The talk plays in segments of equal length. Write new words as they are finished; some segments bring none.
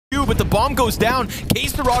2, but the bomb goes down.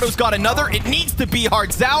 K-Serado's got another. It needs to be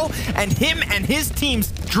Hardzao, and him and his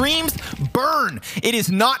team's dreams burn. It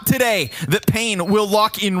is not today that Pain will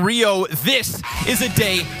lock in Rio. This is a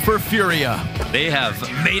day for Furia. They have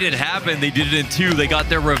made it happen. They did it in 2. They got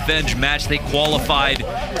their revenge match. They qualified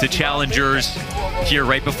to challengers here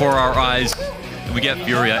right before our eyes. And we get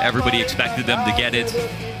Furia. Everybody expected them to get it.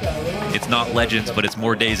 It's not Legends, but it's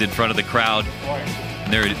more days in front of the crowd.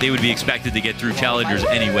 And they would be expected to get through challengers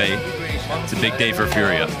anyway. It's a big day for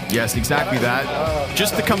Furia. Yes, exactly that.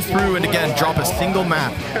 Just to come through and again drop a single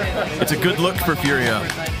map. It's a good look for Furia.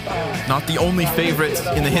 Not the only favorites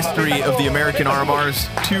in the history of the American RMRs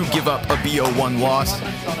to give up a BO1 loss.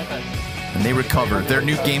 And they recover. Their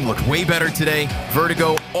new game looked way better today.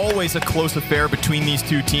 Vertigo, always a close affair between these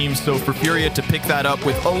two teams. So for Furia to pick that up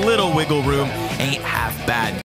with a little wiggle room ain't half bad.